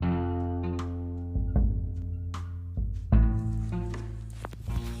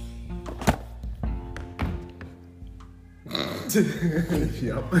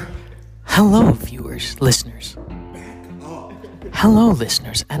Yep. Hello, viewers, listeners. Hello,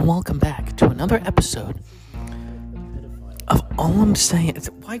 listeners, and welcome back to another episode of All I'm Saying.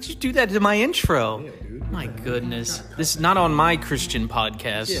 Why'd you do that to my intro? Yeah, dude. My goodness. This is not on my Christian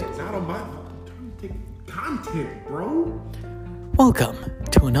podcast. Yeah, it's not on my content, bro. Welcome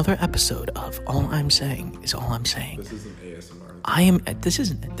to another episode of All I'm Saying is All I'm Saying. This isn't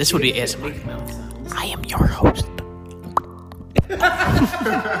ASMR. This would be ASMR. I am your host.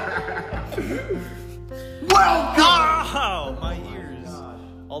 Oh, my ears.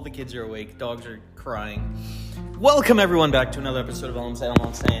 All the kids are awake. Dogs are crying. Welcome, everyone, back to another episode of All I'm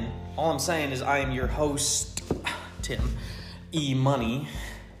Saying. All I'm saying is I am your host, Tim E. Money.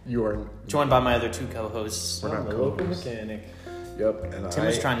 You are Joined by my other two co-hosts. We're not the local mechanic. Yep, and Tim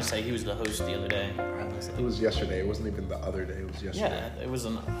was trying to say he was the host the other day. It was yesterday. It wasn't even the other day. It was yesterday. Yeah, it was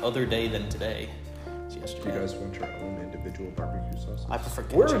an other day than today. It's You yesterday. guys want your own individual barbecue sauce? I prefer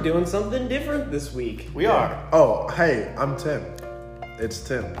ketchup. We're doing something different this week. We are. Oh, hey, I'm Tim. It's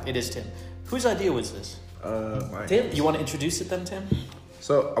Tim. It is Tim. Whose idea was this? Mine. Tim, You want to introduce it then, Tim?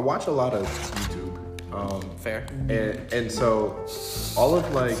 So I watch a lot of YouTube. Fair. And so all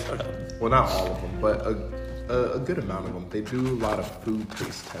of well, not all of them, but a good amount of them, they do a lot of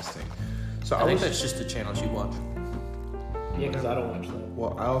food-based testing. So I think that's just the channels you watch. yeah, because I don't watch that.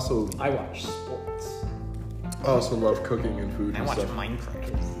 Well, I watch sports. also love cooking and food I and watch stuff.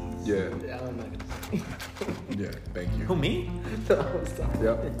 Minecraft. Yeah, Yeah, I'm not gonna yeah. Thank you. Who, me?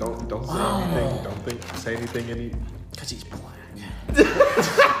 Yep. Don't say anything. Don't say anything. Because he's black.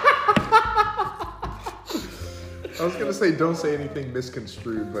 I was gonna say don't say anything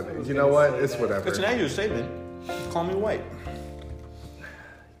misconstrued, but you know what? It's whatever. It's an accurate statement. Call me white.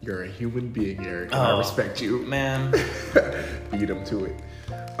 You're a human being, Eric, and I respect you. Man. Beat him to it.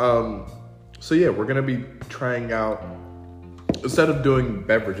 So yeah, we're gonna be trying out. Instead of doing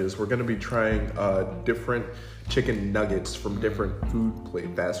beverages, we're gonna be trying different chicken nuggets from different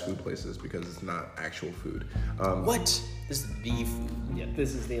fast food places because it's not actual food. What? This is the food. Yeah,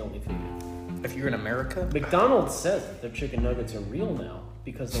 this is the only food. If you're in America, McDonald's says that their chicken nuggets are real now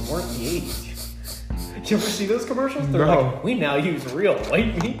because they weren't in the 80s. You ever see those commercials? They're No. like, we now use real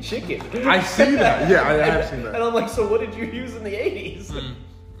white meat chicken. I see that. Yeah, I have seen And that. I'm like, so what did you use in the 80s?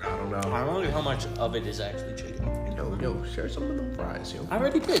 I don't know. I wonder how much of it is actually chicken. Yo, share some of them fries, yo. I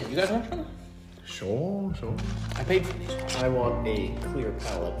already did. You guys want some? Sure. I paid for these. I want a clear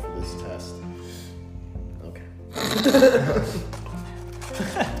palate for this test. Okay.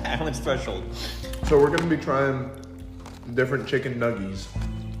 Alan's threshold. So we're gonna be trying different chicken nuggies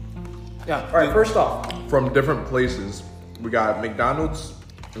Yeah. All right. First off, from different places. We got McDonald's,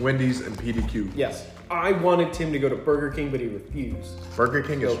 Wendy's, and PDQ. yes, I wanted Tim to go to Burger King, but he refused. Burger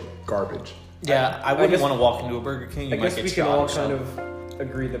King is garbage. Yeah, I wouldn't want to walk into a Burger King. You I might guess get we can shot all or kind something. of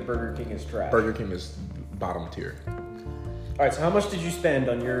agree that Burger King is trash. Burger King is bottom tier. All right. So how much did you spend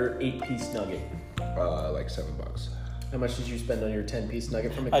on your 8-piece nugget? Like $7. How much did you spend on your 10-piece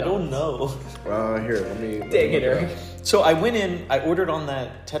nugget from I McDonald's? don't know. Here, let me. Dang it, Eric. So I went in, I ordered on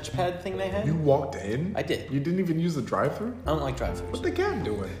that touchpad thing they had. You walked in? I did. You didn't even use the drive-thru? I don't like drive-thrus. What the cat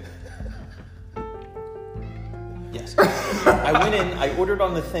doing? Yes. I went in, I ordered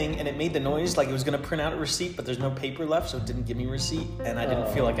on the thing, and it made the noise like it was going to print out a receipt, but there's no paper left, so it didn't give me a receipt, and I didn't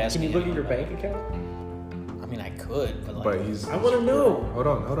feel like asking. Can you look at your anyone bank account? about it. I mean, I could, but like... But he's. I want to know. Hold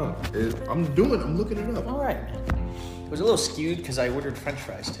on. I'm looking it up. All right, man. It was a little skewed because I ordered French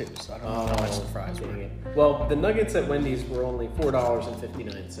fries, too, so I don't know how much the fries dang were. it. Well, the nuggets at Wendy's were only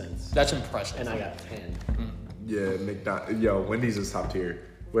 $4.59, That's impressive. and I got 10. Yeah, Wendy's is top tier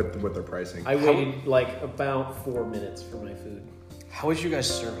with their pricing. I waited like about 4 minutes for my food. How was you guys'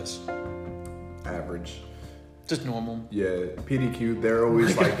 service? Average. Just normal. Yeah, PDQ, they're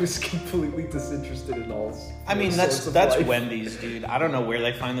always I like. was completely disinterested in all. I mean, sorts that's of life. Wendy's, dude. I don't know where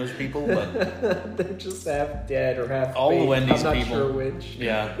they find those people, but They're just half dead or half all the baked. Wendy's I'm not people. sure which.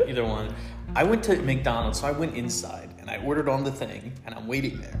 Yeah, either one. I went to McDonald's, so I went inside and I ordered on the thing, and I'm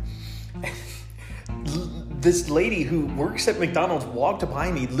waiting there. This lady who works at McDonald's walked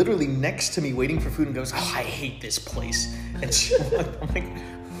by me, literally next to me, waiting for food, and goes, "Oh, I hate this place." And she, I'm like,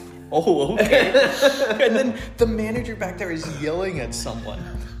 "Oh, okay." And then the manager back there is yelling at someone.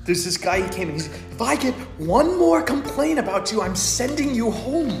 There's this guy, he came and he's, "If I get one more complaint about you, I'm sending you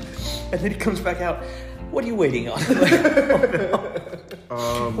home." And then he comes back out, "What are you waiting on?" Like,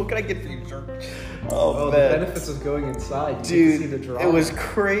 oh, no. What can I get for you, sir? Oh, the man. benefits of going inside. You Dude, get to see the drama. it was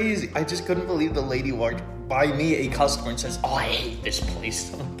crazy. I just couldn't believe the lady walked by me, a customer, and says, "Oh, I hate this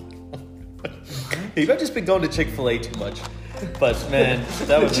place." Maybe I've just been going to Chick-fil-A too much. But man,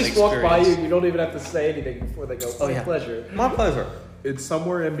 that was They an just walk by you. experience. You don't even have to say anything before they go. Oh, My yeah. pleasure. My pleasure. It's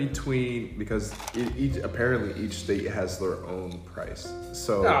somewhere in between because apparently each state has their own price.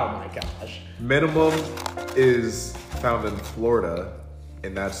 So Oh my gosh. minimum is found in Florida,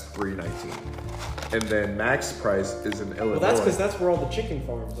 and that's $3.19. And then max price is in Illinois. Well, that's because that's where all the chicken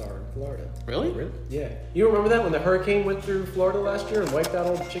farms are in Florida. Really? Yeah. You remember that when the hurricane went through Florida last year and wiped out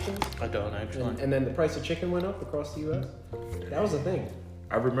all the chickens? I don't actually. And then the price of chicken went up across the U.S.? That was a thing.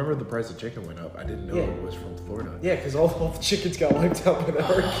 I remember the price of chicken went up. I didn't know Yeah. it was from Florida. Yeah, because all the chickens got wiped out by the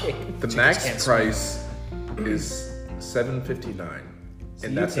hurricane. The can't max swim. price is $7.59, So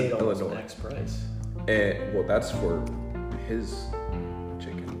and you that's in paid almost Illinois. max price. And well, that's for his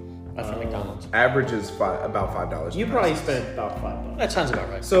chicken. From McDonald's. Average is about $5. You probably spent about $5. That sounds about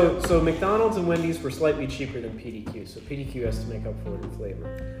right. So McDonald's and Wendy's were slightly cheaper than PDQ, so PDQ has to make up for it in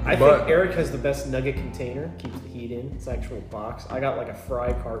flavor. I But- think Eric has the best nugget container, keeps the heat in. It's actual box. I got like a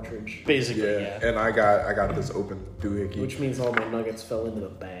fry cartridge, Basically, yeah. And I got this open doohickey. which means all my nuggets fell into the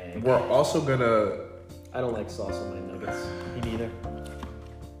bag. We're also gonna. I don't like sauce on my nuggets. Me neither.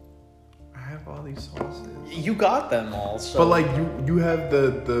 I have all these sauces. You got them all, so. But like you have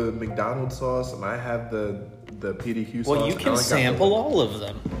the McDonald's sauce, and I have the PDQ sauce. well, you and I can only got sample the- all of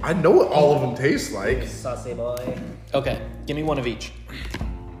them. I know what all of them taste like. Saucy boy. Okay, give me one of each.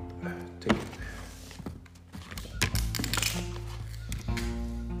 Take it.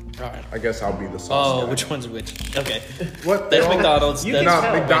 All right. I guess I'll be the sauce. Oh, guy. which one's which? Okay. What? There's They're all- McDonald's. You That's can No,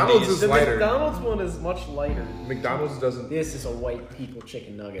 tell. McDonald's Wendy's. is The lighter. McDonald's one is much lighter. McDonald's doesn't. This is a white people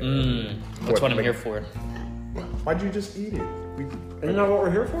chicken nugget. That's What, what I'm Mc- here for. Why'd you just eat it? Isn't that what we're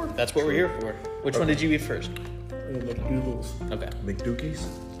here for? That's what we're here for. Which one did you eat first? McDougal's. Okay. McDookies?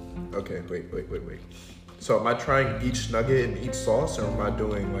 Okay, wait. So am I trying each nugget and each sauce, or am I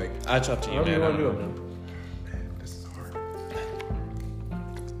doing like? That's up to you, How do you man. want to do it, man? Man, this is hard.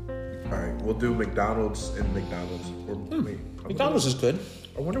 All right, we'll do McDonald's and McDonald's. Or wait, McDonald's is good.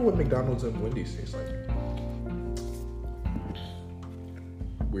 I wonder what McDonald's and Wendy's taste like.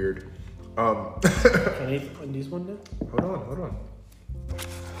 Weird. Can I eat Wendy's one now? Hold on.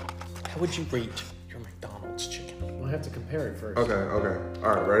 How would you rate your McDonald's chicken? We'll have to compare it first. Okay.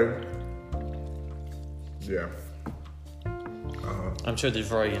 All right, ready? Yeah. I'm sure they're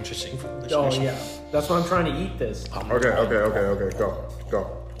very interesting for the Oh listeners. yeah, that's why I'm trying to eat this. Okay.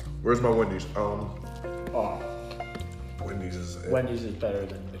 Go. Where's my Wendy's? Oh, Wendy's is it. Wendy's is better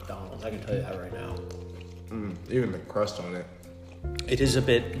than McDonald's. I can tell you that right now. Even the crust on it. It is a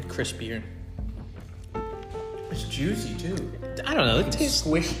bit crispier. It's juicy too. I don't know. It tastes.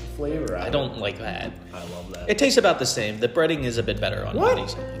 Squished flavor. I don't like that. I love that. It tastes about the same. The breading is a bit better on What?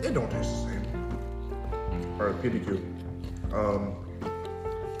 Wendy's. It don't taste the same. All right, PDQ.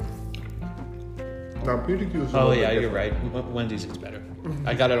 Now PDQ is. A Oh little yeah, bit you're different. right. Wendy's is better.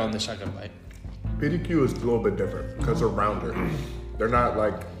 I got it on the second bite. PDQ is a little bit different because they're rounder. They're not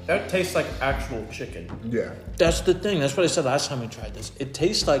like That tastes like actual chicken. yeah. That's the thing. That's what I said last time we tried this. It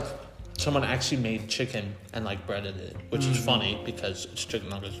tastes like someone actually made chicken and like breaded it, which is funny because it's chicken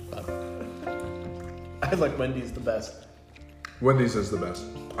nuggets. But I like Wendy's the best. Wendy's is the best,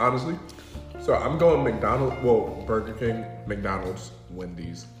 honestly. So I'm going McDonald's. Well, Burger King, McDonald's,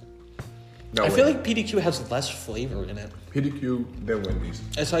 Wendy's. No, I feel wait. like PDQ has less flavor in it. PDQ then Wendy's.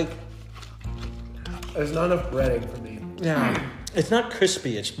 It's like There's not enough breading for me. it's not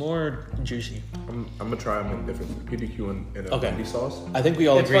crispy. It's more juicy. I'm gonna try them in different PDQ and a Okay. Wendy's sauce. I think we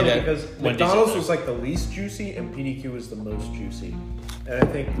all It's agree funny that because Wendy's McDonald's is was like the least juicy and PDQ was the most juicy. And I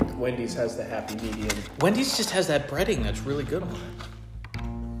think Wendy's has the happy medium. Wendy's just has that breading that's really good on it.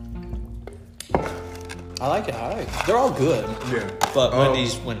 I like it. They're all good, Yeah. but Um,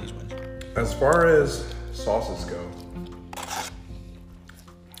 Wendy's wins. As far as sauces go,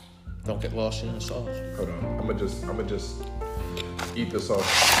 Don't get lost in the sauce. hold on. I'm gonna just eat the sauce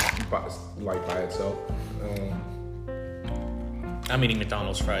by itself. I'm eating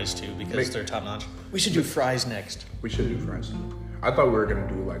McDonald's fries too because they're top notch. We should do fries next. We should do fries. I thought we were gonna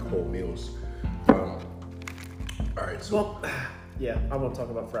do like whole meals. All right. So Well, yeah, I won't talk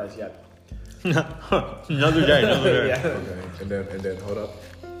about fries yet. Another day. Yeah. okay, and then hold up.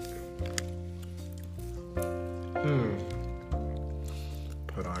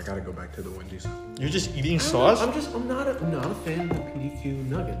 Hold on. I gotta go back to the Wendy's. You're just eating sauce? I'm not a fan of the PDQ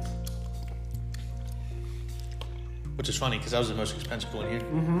nuggets. Which is funny because that was the most expensive one here.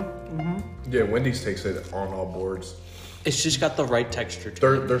 Yeah, Wendy's takes it on all boards. It's just got the right texture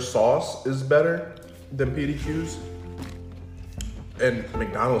to it. Their sauce is better than PDQ's. And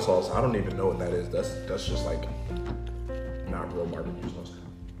McDonald's sauce, I don't even know what that is. That's just like not real barbecue sauce.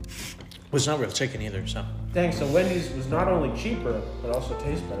 Well, it's not real chicken either, so. Dang, so Wendy's was not only cheaper, but also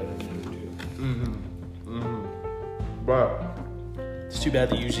tastes better than the other two. But It's too bad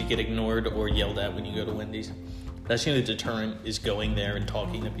they usually get ignored or yelled at when you go to Wendy's. That's the only deterrent is going there and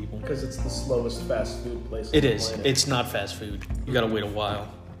talking to people. Because it's the slowest fast food place It on the is. planet. It's not fast food. You gotta wait a while.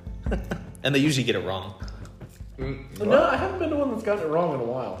 And they usually get it wrong. No, I haven't been to one that's gotten it wrong in a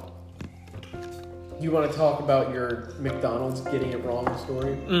while. You want to talk about your McDonald's getting it wrong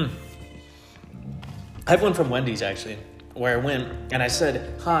story? I have one from Wendy's, actually, where I went and I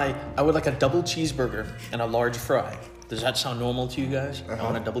said, hi, I would like a double cheeseburger and a large fry. Does that sound normal to you guys? I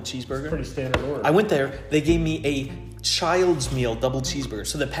want a double cheeseburger. Pretty standard order. I went there. They gave me a child's meal double cheeseburger.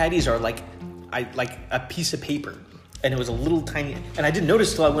 So the patties are like a piece of paper, and it was a little tiny. And I didn't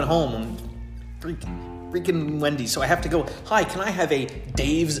notice till I went home. And freaking Wendy's. So I have to go. Hi, can I have a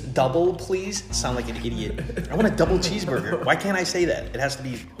Dave's double, please? Sound like an idiot. I want a double cheeseburger. Why can't I say that? It has to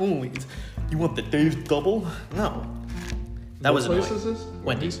be. Oh, you want the Dave's double? No. That was annoying. What place is this?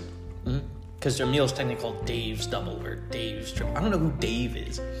 Wendy's. Because their meal is technically called Dave's double or Dave's triple. I don't know who Dave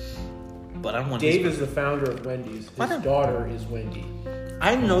is, but I don't want. Dave is the founder of Wendy's. His daughter is Wendy.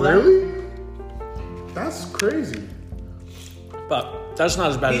 I didn't know that. Really? That's crazy. But that's not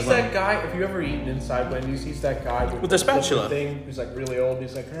as bad He's as that guy. If you ever eaten inside Wendy's, he's that guy With the spatula. thing. Who's like really old.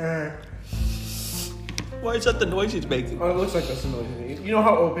 He's like, Why is that the noise he's making? oh, it looks like that's the noise. You know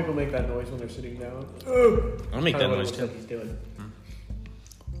how old people make that noise when they're sitting down? I'll make that Kinda what it noise looks too. like he's doing.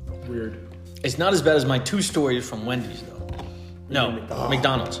 Weird. It's not as bad as my 2 stories from Wendy's though. No,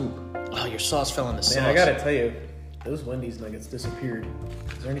 McDonald's. Oh, your sauce fell in the sauce. Man, I gotta tell you, those Wendy's nuggets disappeared.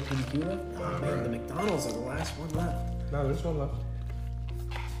 Is there any PDQ left? Oh man, the McDonald's are the last one left. No, there's one left.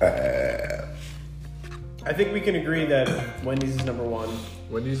 I think we can agree that Wendy's is number one.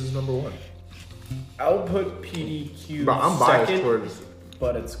 Wendy's is number 1. I'll put PDQ But I'm biased second, towards.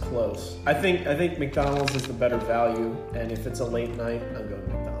 but it's close. I think McDonald's is the better value, and if it's a late night, I'm going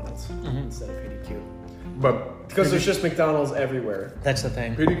McDonald's instead of PDQ. But Because there's just McDonald's everywhere. That's the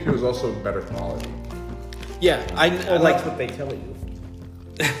thing. PDQ is also better quality. Yeah, I Well, like that's what they tell you.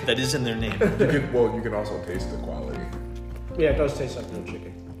 that is in their name. You can also taste the quality. Yeah, it does taste like real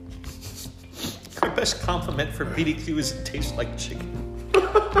chicken. My best compliment for PDQ is it tastes like chicken.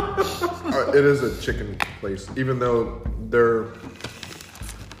 It is a chicken place, even though their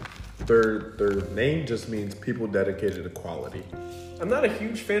name just means people dedicated to quality. I'm not a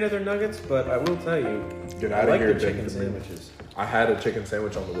huge fan of their nuggets, but I will tell you, Get I out of like here, their chicken Benjamin. sandwiches. I had a chicken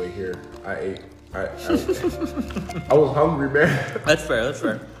sandwich on the way here. I ate. I was hungry, man. That's fair. That's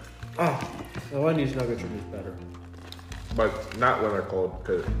fair. The Wendy's nuggets are just better. But not when they're cold,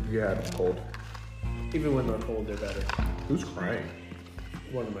 because you had them cold. Even when they're cold, they're better. Who's crying?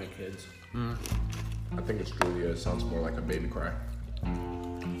 One of my kids. I think it's Julia. It sounds more like a baby cry.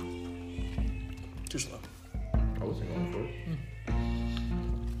 Too slow. I wasn't going for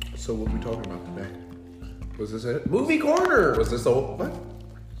it. So what we talking about today? Was this it? Movie corner. Was this the whole what?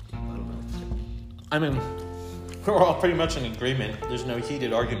 I mean, we're all pretty much in agreement. There's no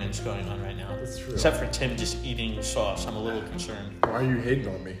heated arguments going on right now. That's true. Except for Tim just eating sauce. I'm a little concerned. Why are you hating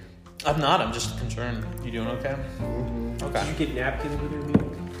on me? I'm not. I'm just concerned. You doing okay? Did Okay. you get napkins with your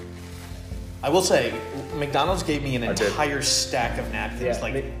meal? I will say, McDonald's gave me an I did. entire stack of napkins. Yeah,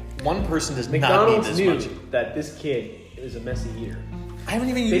 like, one person does McDonald's not knew need this much. that this kid is a messy eater. I haven't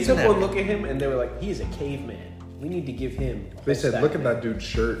even They used a took one napkin. look at him and they were like, he is a caveman. We need to give him a They whole said, stack look at of that dude's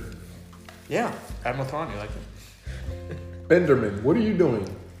shirt. Yeah. Admiral Thrawn, you like it? Benderman, what are you doing?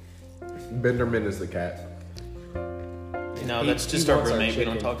 Benderman is the cat. No, He- that's he just our wants our roommate we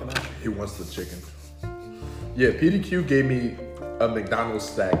don't chicken. talk about. He wants the chicken. Yeah, PDQ gave me a McDonald's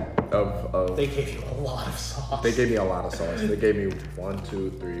stack of They gave you a lot of sauce. they gave me a lot of sauce. They gave me 1, 2,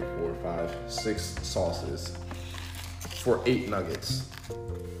 3, 4, 5, 6 sauces for 8 nuggets.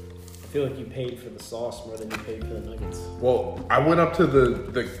 I feel like you paid for the sauce more than you paid for the nuggets. Well, I went up to the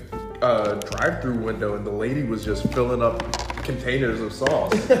drive-through window and the lady was just filling up containers of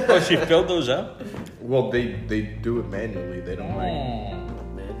sauce. Oh, she filled those up? Well, they do it manually. They don't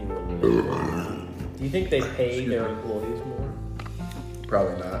like. Manually. Do you think they pay their employees more?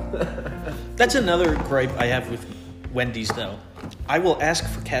 Probably not. That's another gripe I have with Wendy's, though. I will ask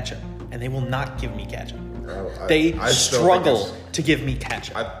for ketchup, and they will not give me ketchup. They I still think struggle it's- to give me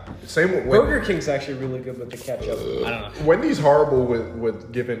ketchup. Same with Burger King's actually really good with the ketchup. I don't know. Wendy's horrible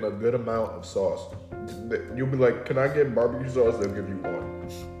with giving a good amount of sauce. You'll be like, "Can I get barbecue sauce?" They'll give you 1.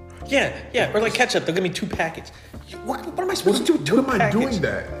 Yeah. Or like ketchup, they'll give me 2 packets. What am I supposed to do with 2 What am I packets? doing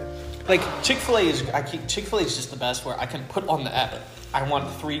that? Like Chick-fil-A is just the best where I can put on the app. I want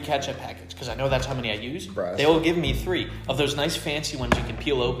 3 ketchup packets because I know that's how many I use. Fries. They will give me 3 of those nice fancy ones you can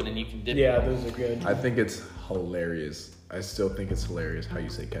peel open and you can dip. Yeah, those are good. I think it's hilarious. I still think it's hilarious how you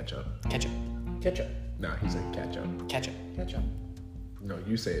say ketchup. Ketchup. Ketchup. Nah, he said ketchup. Ketchup. Ketchup. No,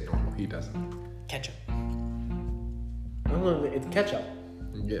 you say it normal. He doesn't. Ketchup. I don't know. It's ketchup.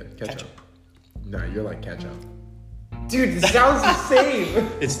 Yeah, ketchup. Nah, you're like ketchup. Dude, this sounds the same.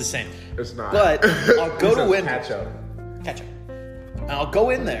 It's the same. It's not. But I'll go He to says Wendy's. ketchup. Ketchup. And I'll go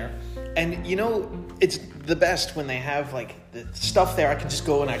in there, and you know, it's the best when they have like the stuff there. I can just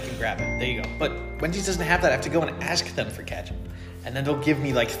go and I can grab it. There you go. But Wendy's doesn't have that. I have to go and ask them for ketchup, and then they'll give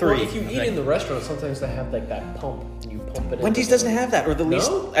me like 3. Well, if you eat in the restaurant, sometimes they have like that pump. And you pump it. Wendy's into doesn't have that, or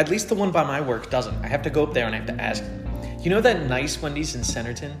No? at least the one by my work doesn't. I have to go up there and I have to ask. You know that nice Wendy's in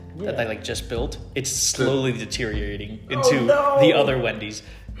Centerton that they like just built? It's slowly deteriorating into no. the other Wendy's.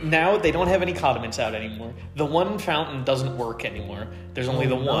 Now they don't have any condiments out anymore. The one fountain doesn't work anymore. There's only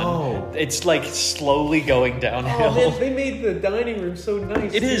the no. one. It's like slowly going downhill. Oh man, they made the dining room so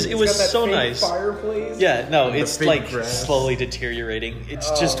nice. It is. Too. It It's was got that so fake nice. Fireplace. Yeah, no, The it's fake like grass. slowly deteriorating. It's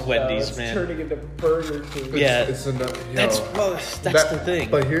just Wendy's, it's man. turning into Burger King. Yeah. It's enough. That's the thing.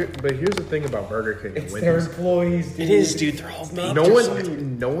 But here's the thing about Burger King It's and their Wendy's. employees, dude. It is, dude. They're all It's baked. not No their one,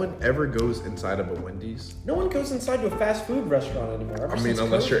 food. no one ever goes inside of a Wendy's. No one goes inside to a fast food restaurant anymore. Ever I mean, since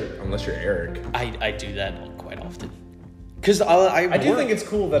unless COVID. you're Eric. I do that quite often. Because I do work- think it's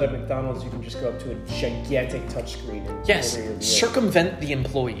cool that at McDonald's you can just go up to a gigantic touchscreen and Yes, order your meal. circumvent the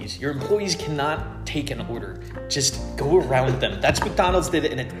employees. Your employees cannot take an order. Just go around them. That's McDonald's did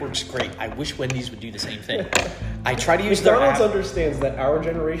it, and it works great. I wish Wendy's would do the same thing. I try to use their McDonald's app. understands that our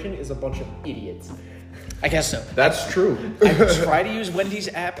generation is a bunch of idiots. I guess so. That's true. I try to use Wendy's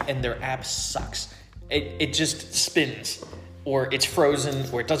app, and their app sucks. It just spins, or it's frozen,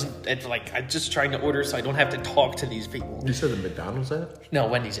 or it doesn't. It's like I'm just trying to order, so I don't have to talk to these people. You said the McDonald's app? No,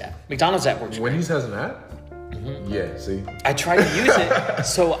 Wendy's app. McDonald's app works great. Wendy's has an app? Yeah, see? I try to use it,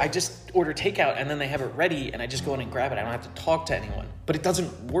 so I just order takeout, and then they have it ready, and I just go in and grab it. I don't have to talk to anyone. But it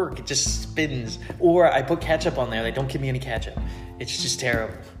doesn't work. It just spins. Or I put ketchup on there. They don't give me any ketchup. It's just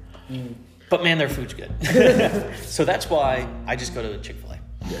terrible. But man, their food's good. So that's why I just go to Chick-fil-A.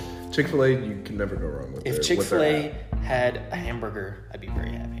 Yeah. Chick-fil-A, you can never go wrong with If with their Chick-fil-A app. had a hamburger, I'd be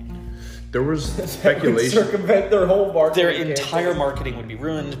very happy. There was Would speculation. circumvent their whole marketing. Their campaign. entire marketing would be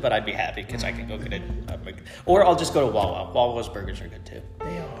ruined, but I'd be happy because I can go get it. Or I'll just go to Wawa. Wawa's burgers are good too.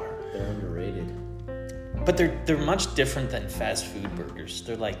 They are. They're underrated. But they're much different than fast food burgers.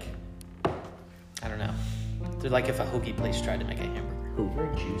 They're like, I don't know. They're like if a hoagie place tried to make a hamburger.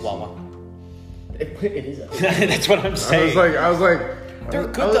 Very juicy. Wawa. It is. That's what I'm saying. I was like, They're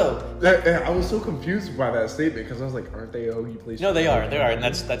good, though. I was so confused by that statement because I was like, aren't they a hoagie place? No, they are, and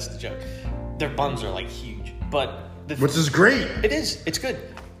that's the joke. Their buns are like huge, but Which is great. it is. It's good.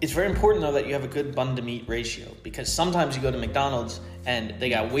 It's very important though that you have a good bun to meat ratio because sometimes you go to McDonald's and they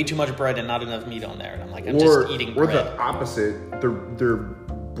got way too much bread and not enough meat on there, and I'm like, I'm just eating or bread. the opposite.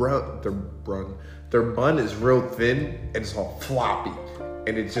 Their bun is real thin and it's all floppy,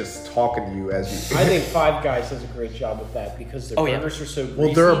 and it's just talking to you as you. I think Five Guys does a great job with that because their burgers are so greasy.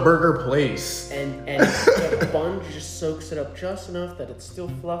 Well, they're a burger place. And the bun just soaks it up just enough that it's still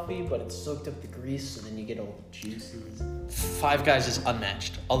fluffy, but it's soaked up the grease, and then you get all the juices. Five Guys is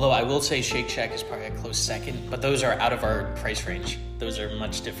unmatched. Although I will say Shake Shack is probably a close second, but those are out of our price range. Those are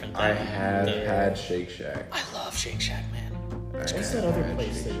much different than I have the- had Shake Shack. I love Shake Shack, man. What's that other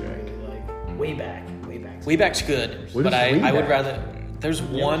place that you really like? Way back. Wayback's good, What but is I would Wayback? rather. There's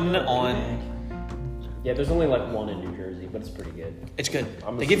one on. Yeah, there's only like one in New Jersey, but it's pretty good. It's good.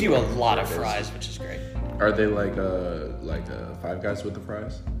 I'm They give you a assuming lot of it is. fries, which is great. Are they like Five Guys with the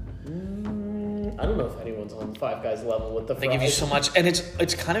fries? I don't know if anyone's on Five Guys level with the They fries. give you so much, and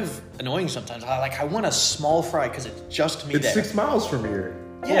it's kind of annoying sometimes. I want a small fry because it's just me It's there. 6 miles from here.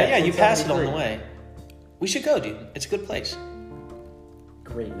 Yeah, you it's pass it on the 73. way. We should go, dude. It's a good place.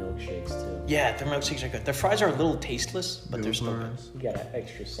 Great milkshakes too. Yeah, their milkshakes are good. Their fries are a little tasteless, but they're still good. You got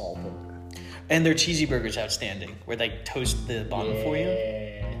extra salt in them. And their cheesy burger's outstanding, where they toast the bun for you.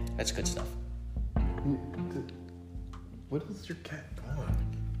 Yeah. That's good stuff. What is your cat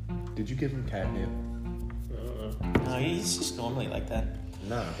on? Did you give him catnip? No, he's just normally like that.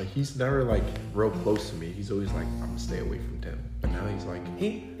 Nah, but he's never like real close to me. He's always like, I'm gonna stay away from Tim. But now he's like,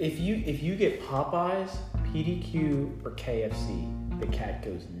 If you get Popeyes, PDQ, or KFC, the cat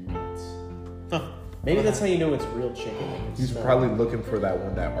goes nuts. Huh. Maybe that's how you know it's real chicken. They can he's smell probably it. looking for that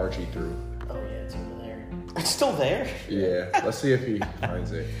one that Archie threw. Oh yeah, it's over there. It's still there. Yeah, let's see if he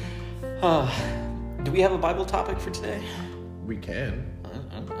finds it. Do we have a Bible topic for today? We can.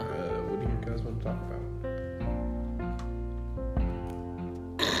 What do you guys want to talk about?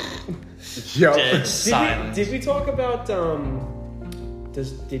 Yup. Dead silence. Did we talk about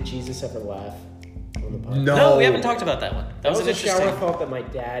did Jesus ever laugh on the podcast? No, we haven't talked about that one. That was an a shower interesting. thought that my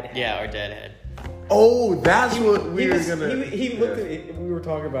dad had. Yeah, our dad had. Oh, that's what we were gonna. He looked at it, we were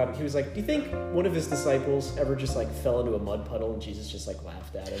talking about it. He was like, "Do you think one of his disciples ever just like fell into a mud puddle and Jesus just like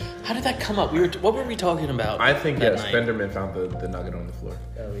laughed at him?" How did that come up? What were we talking about? I think that yes. night? Benderman found the nugget on the floor.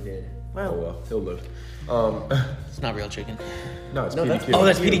 Oh, we did. Oh well, he'll live. It's not real chicken. No, it's No, that's- PDQ. Oh,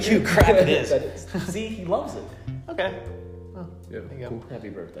 that's PDQ. Crap, it is. That is. See, he loves it. Okay. Yeah, There you go. cool. Happy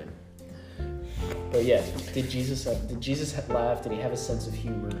birthday. But yeah, did Jesus laugh? Did he have a sense of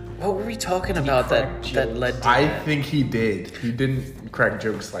humor? What were we talking about that jokes? led to I that? think he did. He didn't crack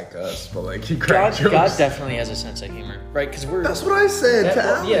jokes like us, but like he cracked jokes. God definitely has a sense of humor, right? Because we're That's what I said to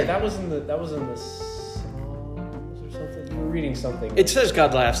Alan. Yeah, that was in the Psalms or something. You were reading something. It says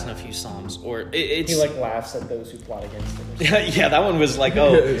God laughs in a few psalms, or it's he like laughs at those who plot against him. Or something. yeah, that one was like,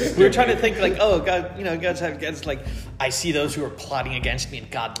 oh, we were trying to think like, oh, God, God's like, I see those who are plotting against me, and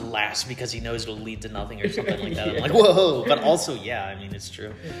God laughs because He knows it'll lead to nothing or something like that. I'm like, whoa, but also, yeah, I mean, it's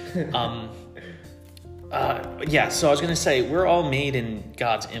true. Yeah, so I was gonna say we're all made in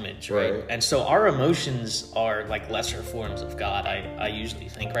God's image, right? And so our emotions are like lesser forms of God. I usually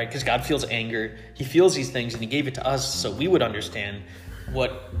think, right? Because God feels anger, He feels these things, and He gave it to us so we would understand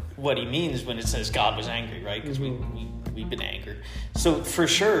what He means when it says God was angry, right? Because we've been angered. So for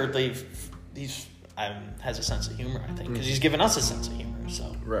sure, He's has a sense of humor, I think, because He's given us a sense of humor.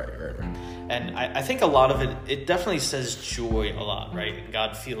 So Right. and I think a lot of it definitely says joy a lot, right? And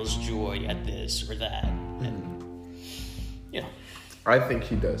God feels joy at this or that, and you know. I think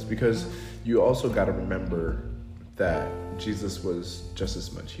he does because you also got to remember that Jesus was just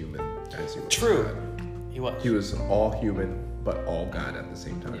as much human as he was True, God. he was. He was all human but all God at the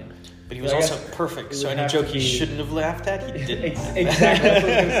same time. Yeah. But he was I also guess perfect. it So would any have joke to he be- shouldn't have laughed at, he didn't. Exactly. That's what I was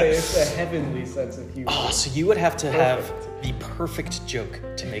gonna say. It's a heavenly sense of humor. Oh, so you would have to have Perfect. the perfect joke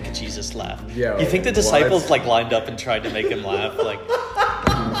to make Jesus laugh. Yeah, You think the what? disciples like lined up and tried to make him laugh? Like,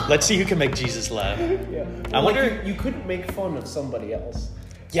 let's see who can make Jesus laugh. Yeah. I wonder- you couldn't make fun of somebody else.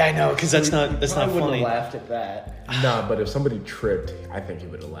 Yeah, I know, because that's You not probably wouldn't funny. have laughed at that. Nah, but if somebody tripped, I think he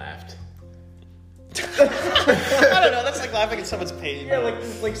would have laughed. I don't know. That's like laughing at someone's pain. Yeah,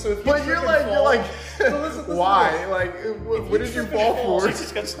 like so. If you But trip you're and like, fall- So listen, why? Like, what did you trip and fall fall, for?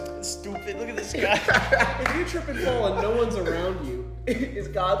 Jesus got stupid. Look at this guy. If you trip and fall and no one's around you, is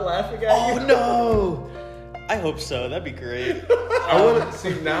God laughing at Oh you? no! I hope so. That'd be great. I want to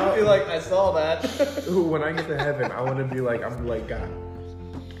see now. You're like, I saw that. When I get to heaven, I want to be like, I'm like, God,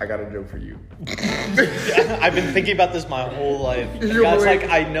 I got a joke for you. I've been thinking about this my whole life. You're God's like-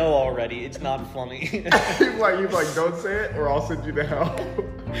 like, I know already. It's not funny. He's like, don't say it, or I'll send you to hell.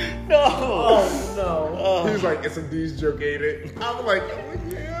 No. Oh no. Oh. He's like, it's a D's joke, ain't it? I'm like, oh,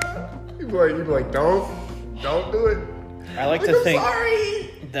 yeah. He'd be like, don't do it. I like Like, to I'm think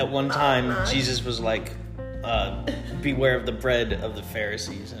sorry. that one time Jesus was like, beware of the bread of the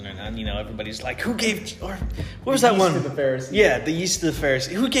Pharisees. And you know, everybody's like, who gave, or what was that Yeast one? of the Pharisees. Yeah, the yeast of the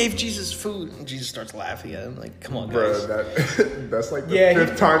Pharisees. Who gave Jesus food? And Jesus starts laughing at him. Like, come on, guys. Bro, that's like the Yeah,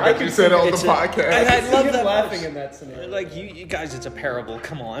 fifth time I that you can said see it on the it's a- podcast. I See love him that laughing much. in that scenario. Like, you guys, it's a parable.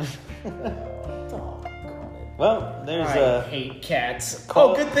 Come on. Oh, God. Well, there's I hate cats. Call-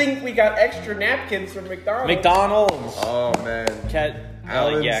 Oh, good thing we got extra napkins from McDonald's. McDonald's. Oh man, Cat.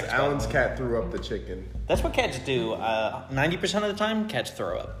 Alan's cat threw up the chicken. That's what cats do. 90% of the time, cats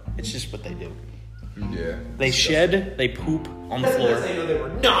throw up. It's just what they do. Yeah. They shed, they poop on the That's floor. they know they were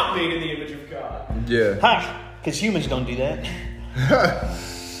not made in the image of God. Yeah. Ha! Because humans don't do that.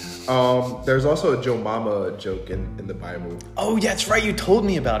 There's also a Joe Mama joke in the Bible. Oh, yeah, that's right. You told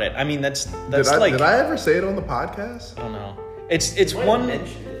me about it. I mean, that's Did like. I ever say it on the podcast? I don't know. It's might one. have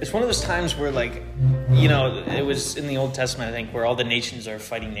mentioned it. It's one of those times where, like, you know, it was in the Old Testament, I think, where all the nations are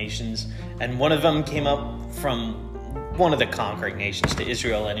fighting nations, and one of them came up from one of the conquering nations to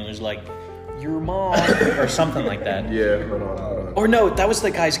Israel, and he was like, "Your mom," or something like that. Yeah. Hold on. Or no, that was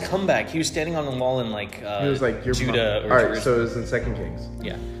the guy's comeback. He was standing on the wall in like He was like, your Judah mom. or All right, Jerusalem. so it was in Second Kings.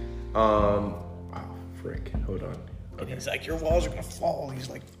 Yeah. Oh, frick. Hold on. And he's like, your walls are gonna fall. He's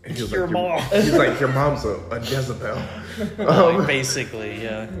like, He was your like, mom. He's like, your mom's a Jezebel. Like, basically,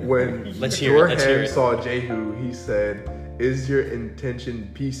 yeah. When Let's hear it, Jorhan saw Jehu, he said, "Is your intention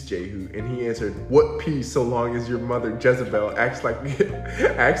peace, Jehu?" And he answered, "What peace, so long as your mother Jezebel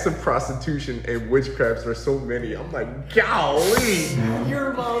acts of prostitution and witchcrafts are so many." I'm like, golly.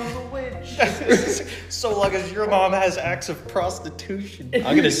 Your mom's a witch. So long as your mom has acts of prostitution.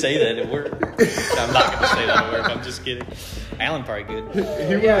 I'm gonna say that at work. I'm not gonna say that at work. I'm just kidding. Alan probably good.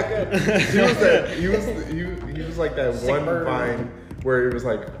 He was like that one bird. where it was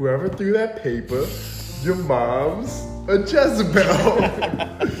like, whoever threw that paper, your mom's a Jezebel.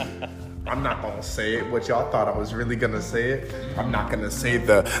 I'm not gonna say it. What y'all thought I was really gonna say it. I'm not gonna say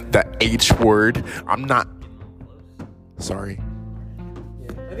the H word. I'm not. Sorry.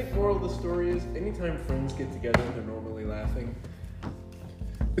 Yeah. I think moral of the story is anytime friends get together, they're normally laughing.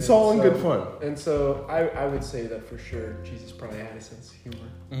 It's all in good fun. And so I would say that for sure Jesus probably had a sense of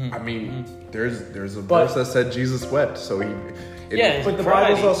humor. I mean, there's a verse that said Jesus wept, so but the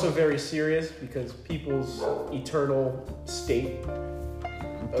Bible's also very serious because people's eternal state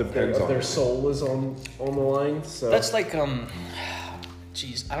of their soul is on the line. So that's like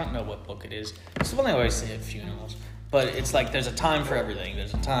geez, I don't know what book it is. It's the one I always say at funerals. But it's like there's a time for everything.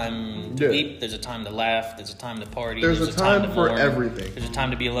 There's a time to weep. There's a time to laugh. There's a time to party. There's a time for mourn, everything. There's a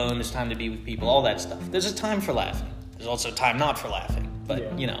time to be alone. There's time to be with people. All that stuff. There's a time for laughing. There's also a time not for laughing.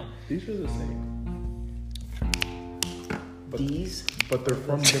 But, you know. These are the same. But they're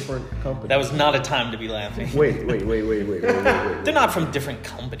from different companies. That was not a time to be laughing. Wait. They're not from different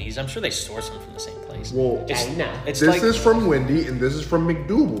companies. I'm sure they source them from the same place. Well, this is from Wendy and this is from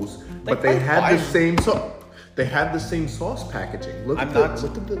McDougal's. But they had the same They had the same sauce packaging. Look at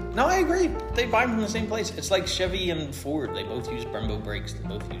the. No, I agree. They buy them from the same place. It's like Chevy and Ford. They both use Brembo brakes. They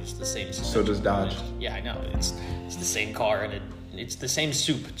both use the same system. So does Dodge. Yeah, I know. It's the same car, and it's the same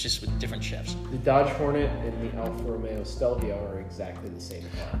soup, just with different chefs. The Dodge Hornet and the Alfa Romeo Stelvio are exactly the same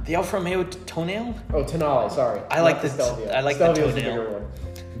car. The Alfa Romeo Toenail? Oh, Tonale, sorry. I like the Stelvio. I like Stelvio's the toenail. The bigger one.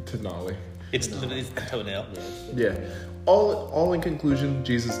 Tonale. It's the toenail. Yeah. All in conclusion,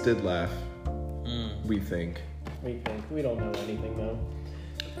 Jesus did laugh. We think. We don't know anything though.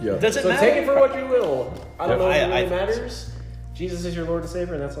 Yeah. Does it so matter? take it for what you will. I don't know if it really I matters. Jesus is your Lord and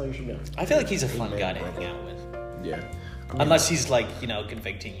Savior, and that's all you should know. I feel like he's a fun guy to hang out with. Yeah. Unless he's like,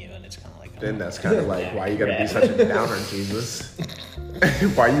 convicting you, and it's kind of like. Then that's kind of like, why you gotta be such a downer, Jesus?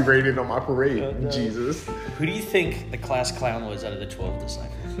 Why you raining on my parade, Jesus? Who do you think the class clown was out of the 12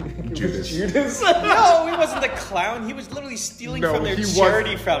 disciples? Judas. No, he wasn't the clown. He was literally stealing from their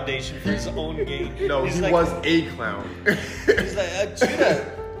charity foundation for his own gain. No, he was a clown. He's like,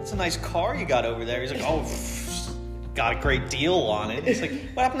 Judah, that's a nice car you got over there. He's like, oh, got a great deal on it. He's like,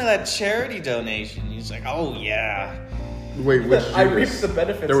 what happened to that charity donation? He's like, oh, yeah. Wait, which Judas? I reaped the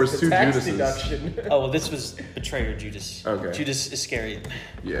benefits there was of two the tax Judases. deduction. Oh, well, this was betrayer Judas. Okay. Judas Iscariot.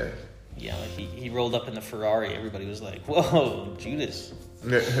 Yeah. Yeah, like he rolled up in the Ferrari. Everybody was like, whoa, Judas.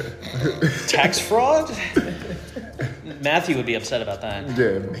 Tax fraud? Matthew would be upset about that.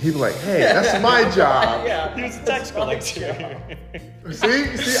 Yeah, he'd be like, hey, that's my job. Yeah, He was a tax collector.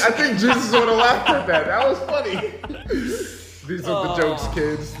 See, I think Jesus would have laughed at that. That was funny. These are the jokes,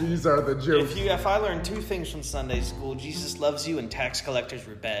 kids. These are the jokes. If I learned two things from Sunday school, Jesus loves you and tax collectors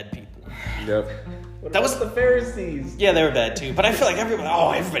were bad people. Yep. That was the Pharisees. Yeah, they were bad too. But I feel like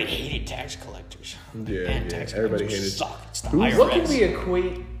everybody hated tax collectors. Yeah, tax everybody collectors hated. suck. It's the IRS. What can we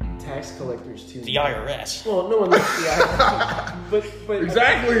equate tax collectors to? The IRS. Well, no one likes the IRS. but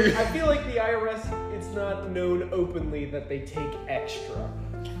Exactly. I feel like the IRS, it's not known openly that they take extra.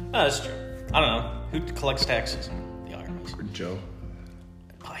 Oh, that's true. I don't know. Who collects taxes? The IRS. Joe.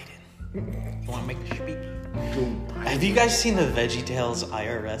 Biden. You want to make a speak? Have you guys seen the VeggieTales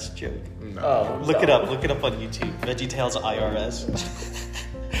IRS joke? No. Look it up on YouTube. VeggieTales IRS.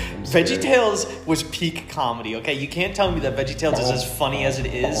 VeggieTales was peak comedy, okay? You can't tell me that VeggieTales is as funny as it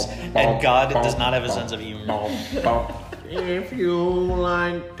is, and God does not have a sense of humor. If you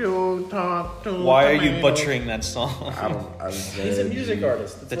like to talk to Why are you butchering that song? He's a music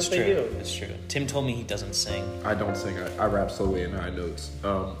artist. That's what true. they do. That's true. Tim told me he doesn't sing. I don't sing. I rap solely in high notes.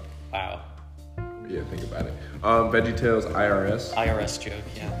 Wow. Yeah, think about it. VeggieTales IRS. IRS joke,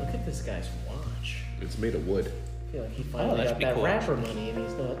 yeah. Look at this guy's watch. It's made of wood. I feel like he finally got that rapper money and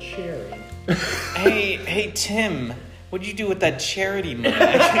he's not sharing. Hey, Tim, what'd you do with that charity money? Is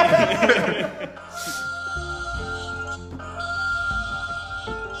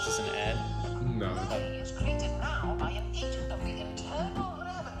this an ad? No. It's greeted now by an agent of the Internal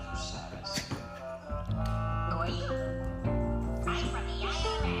Revenue Service. Who are you? I'm from the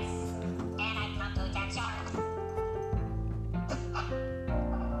IRS, and I've come to tax your...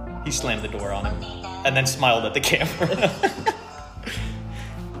 He slammed the door on him and then smiled at the camera.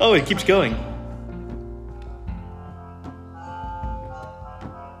 Oh, it keeps going.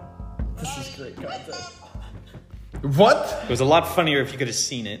 This is great content. What? It was a lot funnier if you could have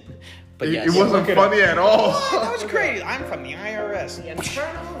seen it. But yes. It wasn't funny at all. That was great. I'm from the IRS. The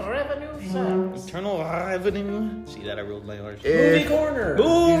Internal Revenue Service. Internal revenue. See that I rolled my R's. Movie Corner.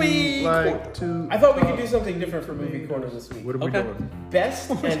 Movie. Like to. I thought we could do something different for Movie Corner this week. What are we doing? Best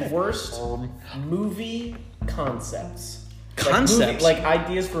and worst movie concepts. Concepts? Like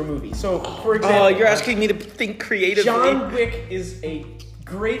ideas for a movie. So, for example... Oh, you're asking me to think creatively. John Wick is a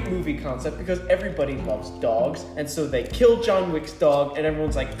great movie concept because everybody loves dogs, and so they kill John Wick's dog, and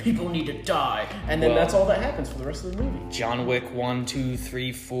everyone's like, people need to die, and then that's all that happens for the rest of the movie. John Wick 1, 2,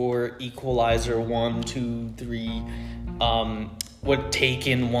 3, 4, Equalizer 1, 2, 3,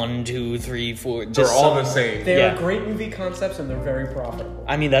 Taken 1, 2, 3, 4. They're all the same. They're great movie concepts, and they're very profitable.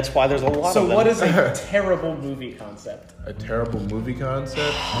 I mean, that's why there's a lot of them. So what is a terrible movie concept? A terrible movie concept?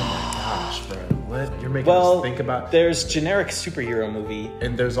 Oh my gosh, bro. What? You're making us think about... there's generic superhero movie.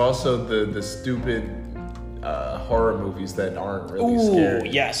 And there's also the stupid horror movies that aren't really scary.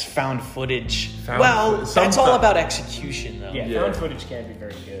 Yes, found footage. That's all about execution, though. Yeah, found footage can be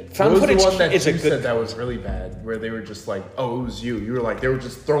very good. Found what was footage the one that is you a good... said that was really bad, where they were just like, oh, it was you. You were like, they were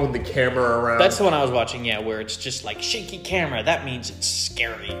just throwing the camera around. That's the one I was watching, yeah, where it's just like shaky camera. That means it's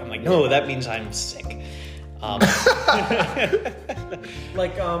scary. I'm like, no, that means I'm sick.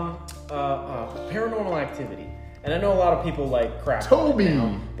 Like Paranormal Activity, and I know a lot of people like crap. Toby,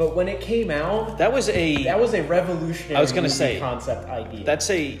 now, but when it came out, that was a revolutionary. I was gonna say concept idea. That's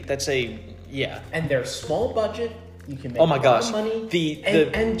a yeah. And they're small budget. You can make oh my gosh, of money.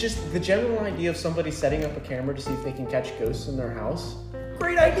 And just the general idea of somebody setting up a camera to see if they can catch ghosts in their house.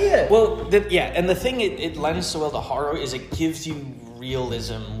 Great idea. Well, and the thing it lends so well to horror is it gives you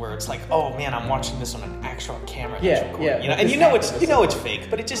realism, where it's like, oh man, I'm watching this on an actual camera. Yeah. You know, and you know it's fake,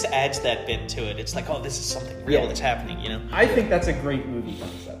 but it just adds that bit to it. It's like, oh, this is something real that's happening. You know. I think that's a great movie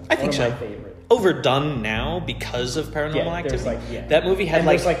concept. I think One so. of my favorite. Overdone now because of Paranormal Activity. That movie had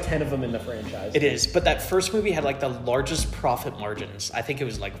there's like 10 of them in the franchise. It is, but that first movie had like the largest profit margins. I think it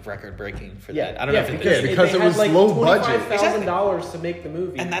was like record breaking for that. I don't know if because it was like low budget. $25,000 to make the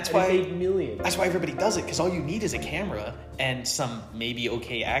movie, and that's why it made millions. That's why everybody does it, because all you need is a camera and some maybe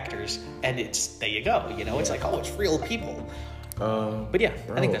okay actors, and it's there you go. You know, it's like, oh, it's real people. But yeah,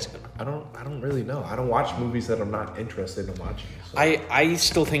 bro, I think that's good. I don't really know. I don't watch movies that I'm not interested in watching. So. I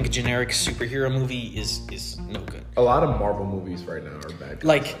still think a generic superhero movie is no good. A lot of Marvel movies right now are bad.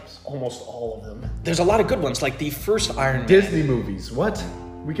 Like almost all of them. There's a lot of good ones, like the first Iron Man. Disney movies. What?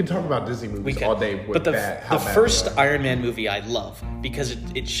 We can talk about Disney movies all day. But the first Iron Man movie I love because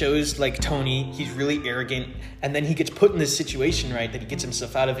it shows like Tony, he's really arrogant, and then he gets put in this situation, right, that he gets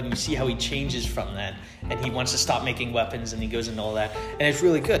himself out of, and you see how he changes from that, and he wants to stop making weapons, and he goes into all that, and it's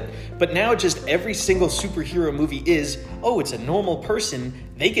really good. But now just every single superhero movie is, oh, it's a normal person,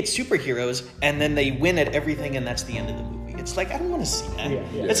 they get superheroes, and then they win at everything, and that's the end of the movie. It's like, I don't want to see that.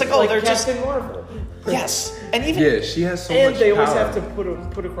 Yeah. It's like, oh, they're Captain just Marvel. Yes, and even she has so and much they power. always have to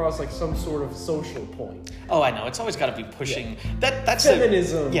put across like some sort of social point. Oh, I know. It's always got to be pushing that's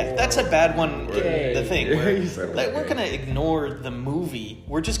feminism. That's a bad one. The thing where like, we're gonna ignore the movie.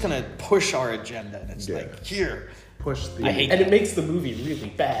 We're just gonna push our agenda. And it's like here. Push the... I hate and that. it makes the movie really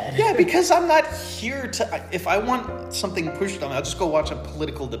bad. Yeah, because I'm not here to... If I want something pushed on me, I'll just go watch a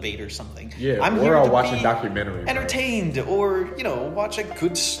political debate or something. Yeah, I'm or here I'll to watch be a documentary. entertained, or, watch a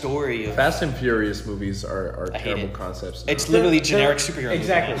good story. Fast and Furious movies are terrible concepts now. It's literally generic superhero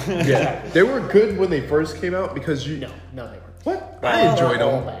Exactly. movies. Yeah, they were good when they first came out because you... No, they weren't. What? I enjoyed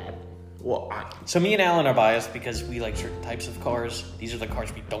them. Bad. Well, So me and Alan are biased because we like certain types of cars. These are the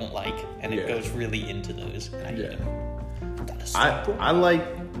cars we don't like, and it goes really into those. And I hate them. I like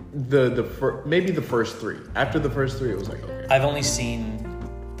maybe the first three. After the first three, it was like, okay. I've only seen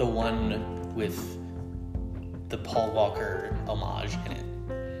the one with the Paul Walker homage in it.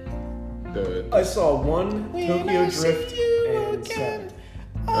 I saw one Tokyo Drift and 7.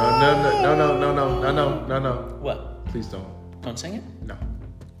 No. What? Please don't. Don't sing it? No.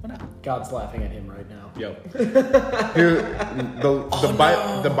 What not? God's laughing at him right now. Yo.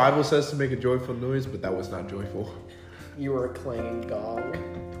 The Bible says to make a joyful noise, but that was not joyful. You were a clanging gong.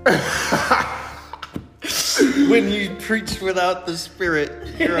 When you preach without the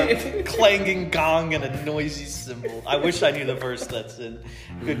Spirit, you're a clanging gong and a noisy cymbal. I wish I knew the verse that's in.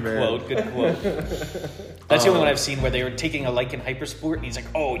 Good quote. That's the only one I've seen where they were taking a Lycan Hypersport and he's like,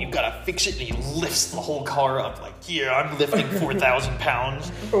 oh, you gotta fix it, and he lifts the whole car up like, yeah, I'm lifting 4,000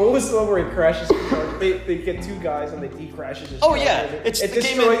 pounds. Or what was the one where he crashes his car? They get two guys and he crashes his car. Oh yeah, it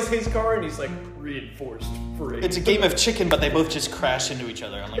destroys his car and he's like, reinforced free. It's a game of chicken, but they both just crash into each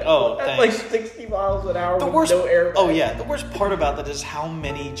other. I'm like, oh, at thanks. like 60 miles an hour The with worst, no airbag. oh yeah, the worst part about that is how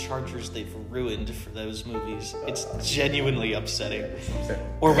many Chargers they've ruined for those movies. It's genuinely upsetting.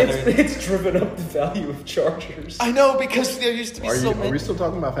 Or whether it's driven up the value of Chargers. I know, because there used to be so many. Are we still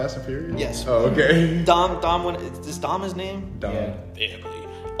talking about Fast and Furious? Yes. Oh, okay. Dom, is Dom his name? Dom. Yeah. Family.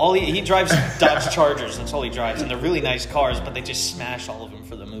 He drives Dodge Chargers. That's all he drives, and they're really nice cars. But they just smash all of them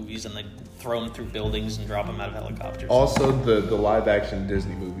for the movies, and they throw them through buildings and drop them out of helicopters. Also, the live action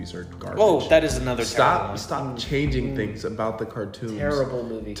Disney movies are garbage. Oh, that is another terrible one. Stop changing things about the cartoons. Terrible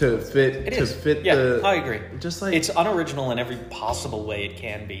movie. To fit the. I agree. Just like it's unoriginal in every possible way it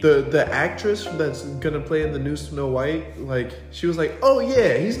can be. The actress that's gonna play in the new Snow White, like she was like, oh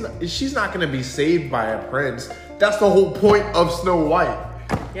yeah, she's not gonna be saved by a prince. That's the whole point of Snow White.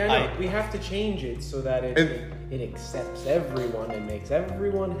 Yeah, no, we have to change it so that it accepts everyone and makes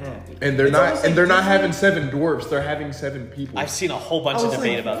everyone happy. And they're not having 7 dwarfs. They're having 7 people. I've seen a whole bunch of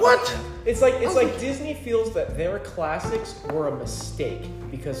debate about what? that. It's like Disney feels that their classics were a mistake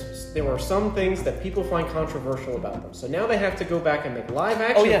because there were some things that people find controversial about them. So now they have to go back and make live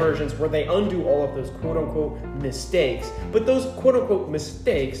action versions where they undo all of those quote unquote mistakes. But those quote unquote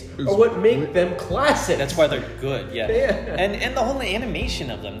mistakes are what make them classics. That's why they're good, yeah. Yeah. And the whole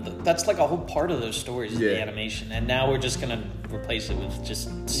animation of them, that's like a whole part of those stories, the animation. And now we're just going to replace it with just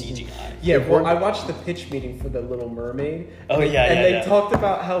CGI. Yeah, well, I watched the pitch meeting for The Little Mermaid. Oh, yeah, and they talked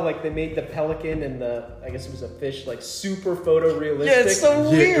about how, like, they made the pelican and I guess it was a fish, like, super photorealistic. Yeah, it's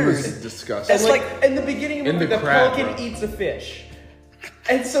so weird. It was disgusting. And, like, in the beginning of the crab, pelican bro. eats a fish.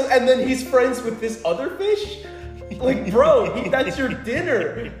 And then he's friends with this other fish? Like, bro, that's your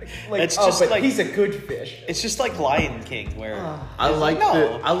dinner. Like, It's just like- he's a good fish. It's just like Lion King, where I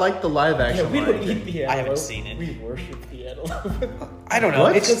like the live Yeah, action. we don't Lion eat King. the antelope. I haven't seen it. We worship the antelope. I don't know.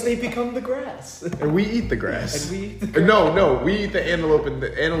 What? It's Because they become the grass. And we eat the grass. And we eat the grass. No, we eat the antelope, and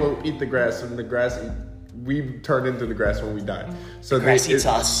the antelope eat the grass, and the grass we turn into the grass when we die. So grass eats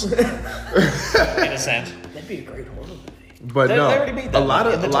us, in a sense. That'd be a great horror movie. But They no, already made that a lot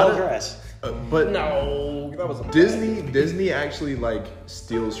one, of in the tall grass. But No, that was a Disney actually like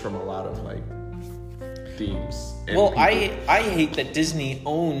steals from a lot of like themes. And Well, people. I hate that Disney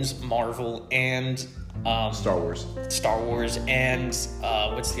owns Marvel and Star Wars, Star Wars, and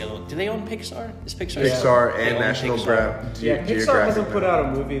what's the other one? Do they own Pixar? Is Pixar? Pixar, They and own National Pixar. Pixar hasn't put out a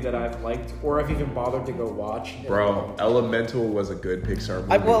movie that I've liked or I've even bothered to go watch. Bro, Elemental was a good Pixar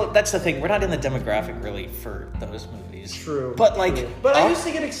movie. Well, that's the thing. We're not in the demographic really for those movies. True. But like, True. But I Up- used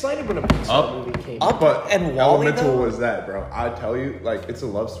to get excited when a Pixar Up- movie came Up- out. But and Wall-E, Elemental though? was that, bro. I tell you, like it's a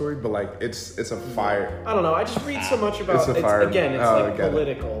love story, but like it's a fire. I don't know. I just read so much about It's a fire- again. It's oh, I like get it.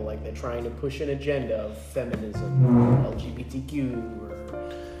 political. Like they're trying to push an agenda of feminism, LGBTQ.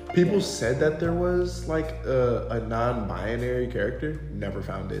 Or, People said that there was like a non-binary character. Never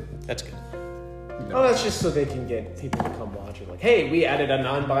found it. That's good. Oh, that's just so they can get people to come watch it. Like, hey, we added a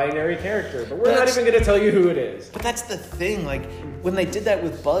non-binary character, but we're not That's- even going to tell you who it is. But that's the thing. Like when they did that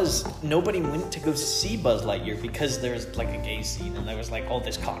with Buzz, nobody went to go see Buzz Lightyear because there's like a gay scene and there was like all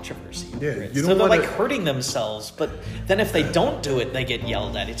this controversy over Yeah, it. you So don't they're wanna- like hurting themselves. But then if they don't do it, they get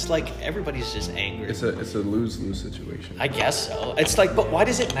yelled at. It's like everybody's just angry. It's a lose-lose situation. I guess so. It's like, but why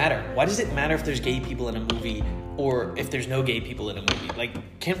does it matter? Why does it matter if there's gay people in a movie or if there's no gay people in a movie?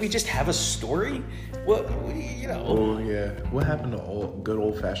 Like, can't we just have a story? What, you know? Oh yeah, what happened to good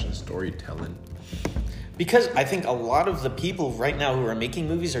old-fashioned storytelling? Because I think a lot of the people right now who are making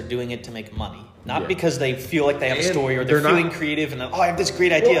movies are doing it to make money. Not Yeah. because they feel like they have a And story or they're they're not- feeling creative and, I have this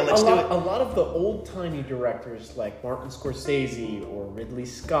great idea, let's do a it. lot of the old-timey directors like Martin Scorsese or Ridley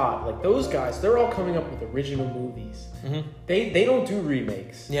Scott, like those guys, they're all coming up with original movies. Mm-hmm. They don't do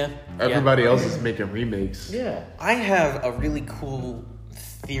remakes. Yeah. Everybody else is making remakes. Yeah. I have a really cool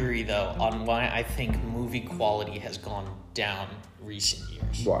theory, though, on why I think movie quality has gone down recent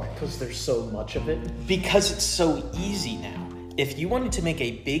years. Why? Because there's so much of it. Because it's so easy now. If you wanted to make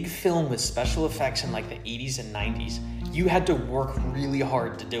a big film with special effects in like the 80s and 90s, you had to work really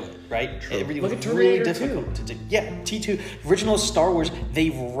hard to do it, right? True. It really Look was at really Terminator difficult to do. Yeah, T2, original Star Wars,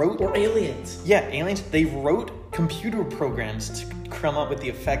 they wrote... Or Aliens. Yeah, Aliens, they wrote computer programs to come up with the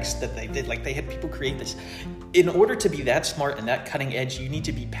effects that they did. Like, they had people create this. In order to be that smart and that cutting edge, you need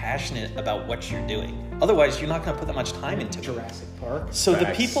to be passionate about what you're doing. Otherwise, you're not going to put that much time into it. Jurassic Park. So the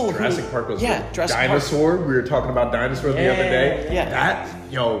Facts. people Jurassic who... Park was yeah, good. Jurassic Dinosaur. We were talking about dinosaurs the other day. Yeah. That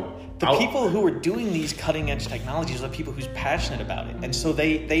The people who are doing these cutting edge technologies are the people who's passionate about it. And so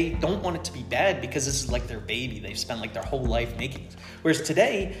they don't want it to be bad because this is like their baby. They've spent like their whole life making it. Whereas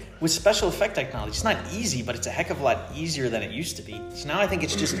today, with special effect technology, it's not easy, but it's a heck of a lot easier than it used to be. So now I think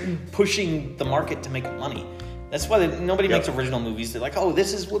it's just pushing the market to make money. That's why nobody makes original movies. They're like, oh,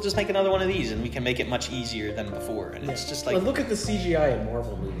 we'll just make another one of these and we can make it much easier than before. And it's just like... Well, look at the CGI in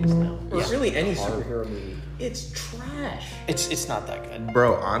Marvel movies now. Or Yeah. really any superhero movie. It's trash. It's not that good.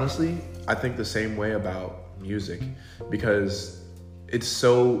 Bro, honestly, I think the same way about music because it's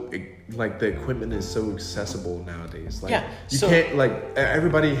so like the equipment is so accessible nowadays. Like you so, can't like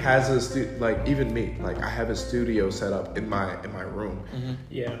everybody has like even me, like I have a studio set up in my room.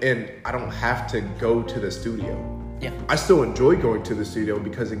 Yeah. And I don't have to go to the studio. Yeah. I still enjoy going to the studio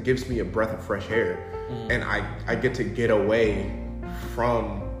because it gives me a breath of fresh air, and I get to get away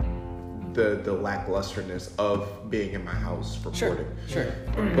from the lacklusterness of being in my house recording. Sure.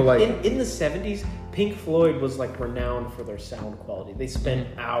 But like in the 70s, Pink Floyd was like renowned for their sound quality. They spent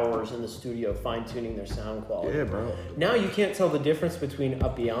hours in the studio fine-tuning their sound quality. yeah, bro. Now you can't tell the difference between a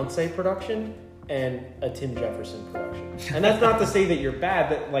Beyonce production and a Tim Jefferson production. And that's not to say that you're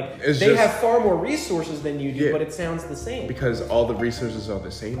bad, that like they have far more resources than you do, but it sounds the same. Because all the resources are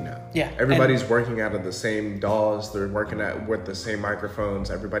the same now. Yeah. Everybody's working out of the same DAWs, they're working with the same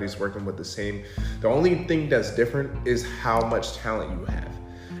microphones, everybody's working with the same. The only thing that's different is how much talent you have.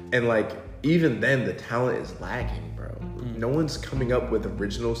 And like even then the talent is lagging, bro. No one's coming up with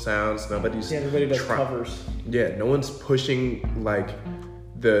original sounds, nobody's everybody does covers. Yeah, no one's pushing like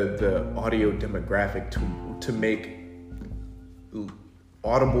the audio demographic to make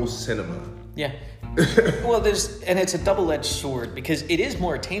audible cinema. Yeah. Well, it's a double-edged sword because it is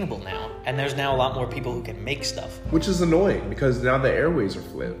more attainable now, and there's now a lot more people who can make stuff. Which is annoying because now the airways are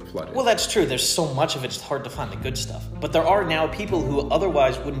flooded. Well, that's true. There's so much of it, it's hard to find the good stuff. But there are now people who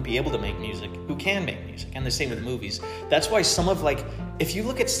otherwise wouldn't be able to make music who can make music, and the same with movies. That's why some of if you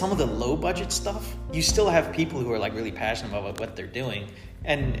look at some of the low-budget stuff, you still have people who are like really passionate about what they're doing.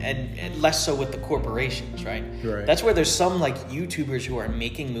 And less so with the corporations, right? Right. That's where there's some like YouTubers who are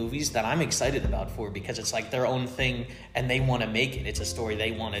making movies that I'm excited about because it's like their own thing and they want to make it. It's a story they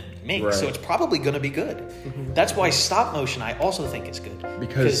want to make, right. So it's probably going to be good. That's why stop motion I also think is good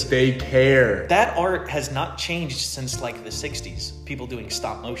because they care. That art has not changed since like the 60s. People doing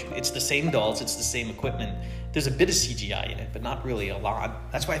stop motion. It's the same dolls. It's the same equipment. There's a bit of CGI in it, but not really a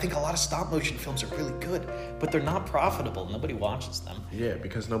lot. That's why I think a lot of stop motion films are really good, but they're not profitable. Nobody watches them. Yeah,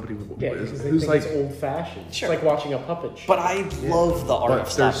 because nobody. Yeah, because they think it's old fashioned. Sure. It's like watching a puppet show. But I love the art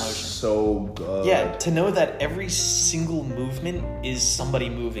of stop motion. So good. Yeah, to know that every single movement is somebody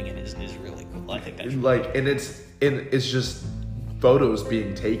moving it is really cool. I think that's like, and it's just photos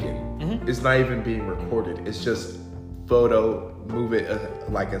being taken. It's not even being recorded. It's just photo, move it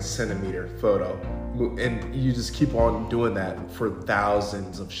like a centimeter photo, and you just keep on doing that for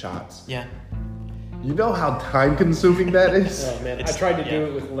thousands of shots. Yeah. You know how time consuming that is? Oh man, I tried to do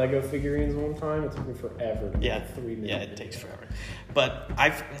it with Lego figurines one time. It took me forever to make 3 minutes. Yeah, it takes forever. But I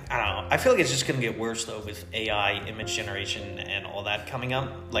don't know. I feel like it's just going to get worse though with AI, image generation, and all that coming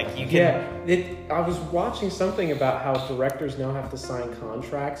up. Like you can. Yeah, I was watching something about how directors now have to sign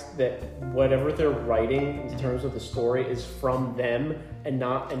contracts that whatever they're writing in terms of the story is from them and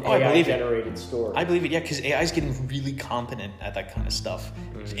not an AI-generated story. I believe it, yeah, because AI is getting really competent at that kind of stuff.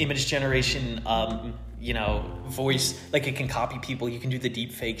 Image generation, voice, like it can copy people, you can do the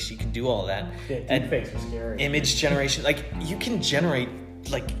deep fakes, you can do all that. Yeah, deep fakes are scary. Image generation, like you can generate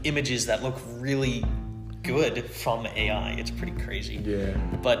like images that look really good from AI. It's pretty crazy. Yeah.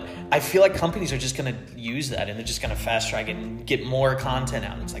 But I feel like companies are just going to use that and they're just going to fast track it and get more content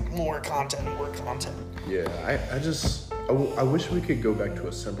out. It's like more content. Yeah, I wish we could go back to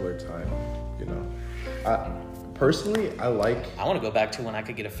a simpler time, you know. Personally, I want to go back to when I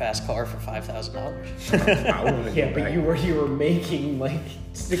could get a fast car for $5,000. I want to yeah, but you were making like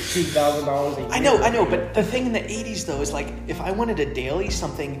 $16,000 a year. I know, but the thing in the 80s though is like if I wanted a daily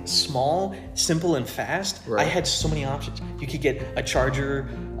something small, simple, and fast, I had so many options. You could get a Charger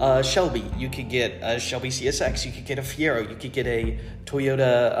Shelby, you could get a Shelby CSX, you could get a Fiero, you could get a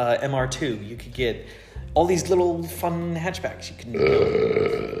Toyota MR2, you could get all these little fun hatchbacks you can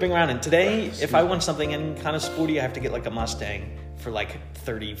bring around. And today, if I want something and kind of sporty, I have to get like a Mustang for like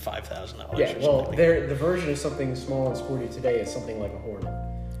 $35,000. Yeah, well, the version of something small and sporty today is something like a Hornet.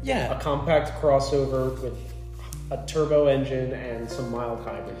 Yeah. A compact crossover with a turbo engine and some mild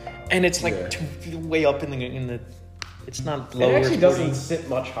hybrid. And it's like way up in the. It's not low. It actually doesn't sit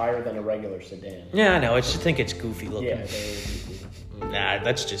much higher than a regular sedan. Yeah, I know. I just think it's goofy looking. Yeah, very goofy. Nah,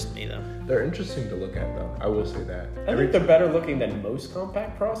 that's just me though. They're interesting to look at though. I will say that. I think they're better looking than most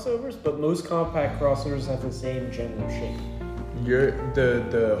compact crossovers, but most compact crossovers have the same general shape.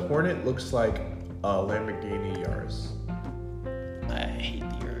 The Hornet looks like a Lamborghini Yaris. I hate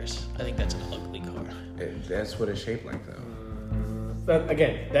the Yaris. I think that's an ugly car. That's what it's shaped like though.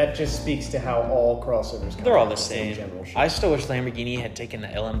 That just speaks to how all crossovers come. They're all the same. General shape. I still wish Lamborghini had taken the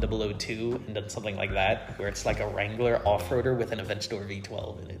LM002 and done something like that, where it's like a Wrangler off-roader with an Aventador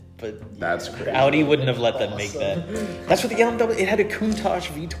V12 in it. But that's crazy. Audi wouldn't have let them make that. That's what the LM002. It had a Countach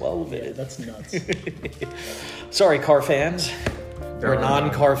V12 in it. That's nuts. Sorry, car fans. We're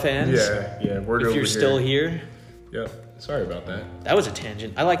non-car fans. Yeah. We're If over you're still here, Yep. Sorry about that. that was a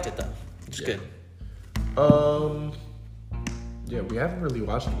tangent. I liked it though. It's good. Yeah, we haven't really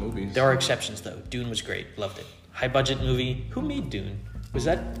watched the movies. There are exceptions though. Dune was great. Loved it. High budget movie. Who made Dune? Was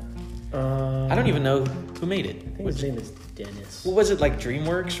that? I don't even know who made it. I think his name is Dennis. What was it, like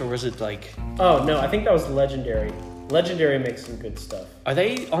DreamWorks, or was it like? Oh no, I think that was Legendary. Legendary makes some good stuff. Are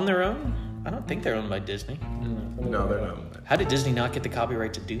they on their own? I don't think they're owned by Disney. No, they're not. How did Disney not get the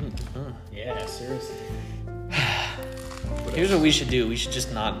copyright to Dune? Huh. Yeah, seriously. Here's what we should do. We should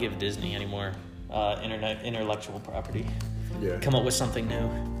just not give Disney any more intellectual property. Yeah. Come up with something new.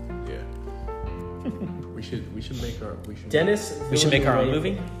 Yeah. we should make our. Dennis. We should make our own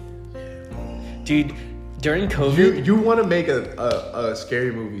movie. Dude, during COVID, You want to make a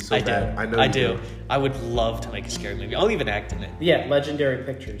scary movie so bad. I know. I you do. I would love to make a scary movie. I'll even act in it. Yeah, Legendary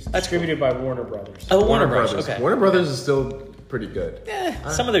Pictures. Distributed by Warner Brothers. Oh, Warner Bros. Okay. Warner Brothers is still pretty good.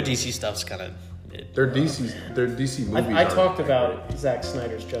 Some of their DC stuff's kind of. They're DC movies. I talked about Zack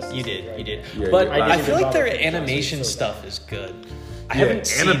Snyder's Justice You League, did, right? you did. Yeah, But yeah. I feel like their Justice League animation so stuff is good. I Yeah, haven't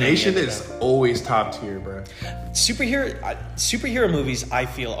seen animation any of is them. always top tier, bro. Superhero movies, I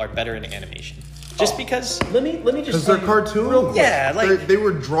feel, are better in animation. Just because. Let me just Because tell they're you cartoons. real quick. Yeah, like- they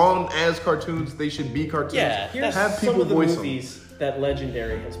were drawn as cartoons. They should be cartoons. Yeah, Here's have people some of the voice movies that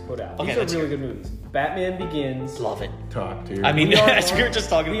Legendary has put out. Okay, These are let's really hear good movies. Batman Begins. Love it. Top tier. I mean, We Are as we were just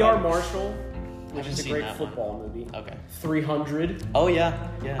talking We Are about. Marshall, which haven't is a seen great that one. football movie. Okay. 300. Oh, yeah.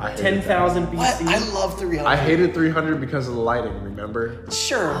 Yeah. I hated 10,000 BC. What? I love 300. I hated 300 because of the lighting. Remember?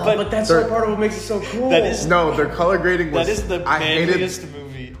 Sure, But that's They're- all part of what makes it so cool. That is- No, their color grading was. that is the I hated. manliest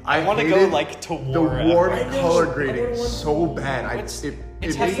movie. I want to go, hated like, to war. The war after. color I grading would've won- so bad. It's It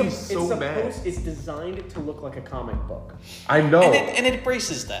it's made me It's so mad. It's designed to look like a comic book. I know, And it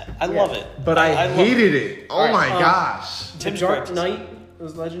embraces that. I love it. but I love hated it. Oh Alright, my gosh! Tim's The Dark correct. Knight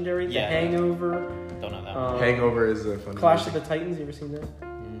was legendary. Yeah. The Hangover. Don't know that one. Hangover is a fun. Clash of movie. the Titans. You ever seen that?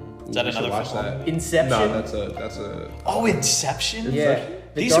 Is that We should another watch football that? movie? Inception. No, that's a. Oh, Inception? Yeah.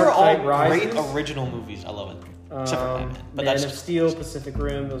 The These Dark are all Knight great Rises. original movies. I love it. Except for Batman. But Man that's of just Steel, Pacific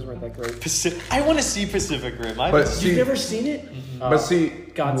Rim. Those weren't that great. Pacific. I want to see Pacific Rim. I But haven't seen see, You've never seen it? but see,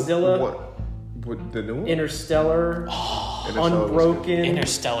 Godzilla. What the new one? Interstellar. Interstellar was good. Unbroken.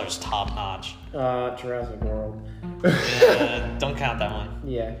 Interstellar's top notch. Jurassic World. Don't count that one.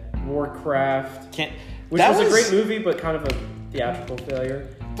 Yeah. Warcraft. Can't. Which that was a great movie, but kind of a theatrical failure.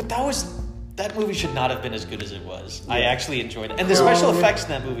 But that movie should not have been as good as it was. I actually enjoyed it, and the special effects in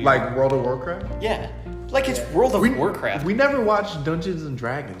that movie. Like World of Warcraft. yeah, like it's World of Warcraft. We never watched Dungeons and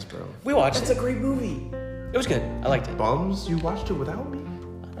Dragons, bro. We watched That's it. a great movie. It was good. I liked it. Bums, you watched it without me.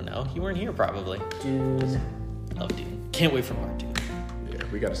 I don't know. You weren't here probably. Dune. Love Dune. Can't wait for more Dune. Yeah,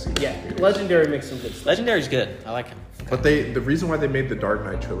 we gotta see. Yeah. that. Legendary makes some good stuff. Legendary's good. I like him. But the reason why they made the Dark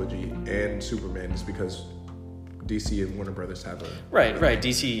Knight trilogy and Superman is because DC and Warner Brothers have a Right.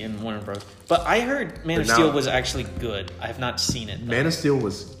 DC and Warner Bros. But I heard Man But of now- Steel was actually good. I have not seen it. though. Man of Steel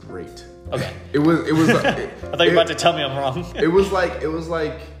was great. Okay. It was. I thought you were about to tell me I'm wrong. It was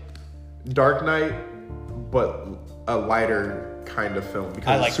like Dark Knight, but a lighter kind of film because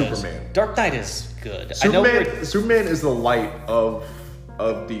I like Superman. those. Dark Knight is good. I know Superman is the light of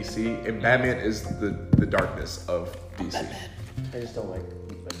DC, and Batman is the darkness of DC. I just don't like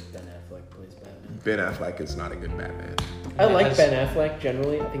Ben Affleck plays Batman. Ben Affleck is not a good Batman. I like Yes. Ben Affleck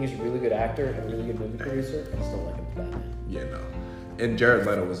generally. I think he's a really good actor and a really good movie producer. I just don't like him as Batman. Yeah, no. And Jared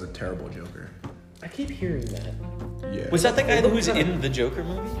Leto was a terrible Joker. I keep hearing that. Yeah. Was that the guy who was in the Joker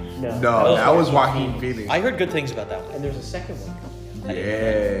movie? No. No, that was Joaquin Phoenix. I heard good things about that one. And there's a second one coming out.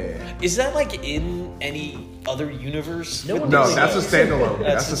 Yeah. Is that like in any other universe? No one No, knows. that's a standalone.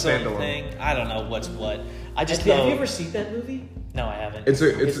 That's That's a its own standalone. thing. I don't know what's what. I just Have know. you ever seen that movie? No, I haven't. It's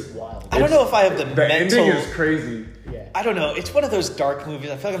It's wild. I don't know if I have the The mental. ending is crazy. Yeah. I don't know. It's one of those dark movies.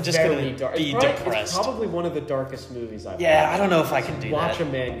 I feel like I'm just Very gonna dark. be It's depressed. It's probably one of the darkest movies I've Yeah, watched. I don't know if I can do Watch that.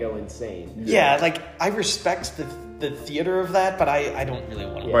 a man go insane. Yeah, like I respect the theater of that, but I don't really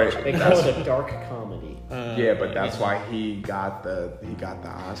want to Yeah, Right. watch They it. call it a dark comedy. Yeah, but that's why he got the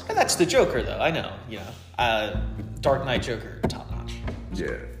Oscar. And that's the Joker, though. I know. You know, Dark Knight Joker, top notch. Yeah.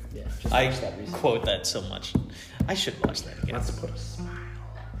 Yeah, just I watch that recently. quote that so much. I should watch that again. Let's put a smile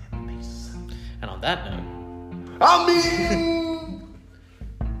on his face. And on that note, I mean,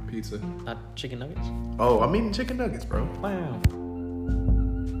 pizza. not chicken nuggets. Oh, I'm eating chicken nuggets, bro. Wow.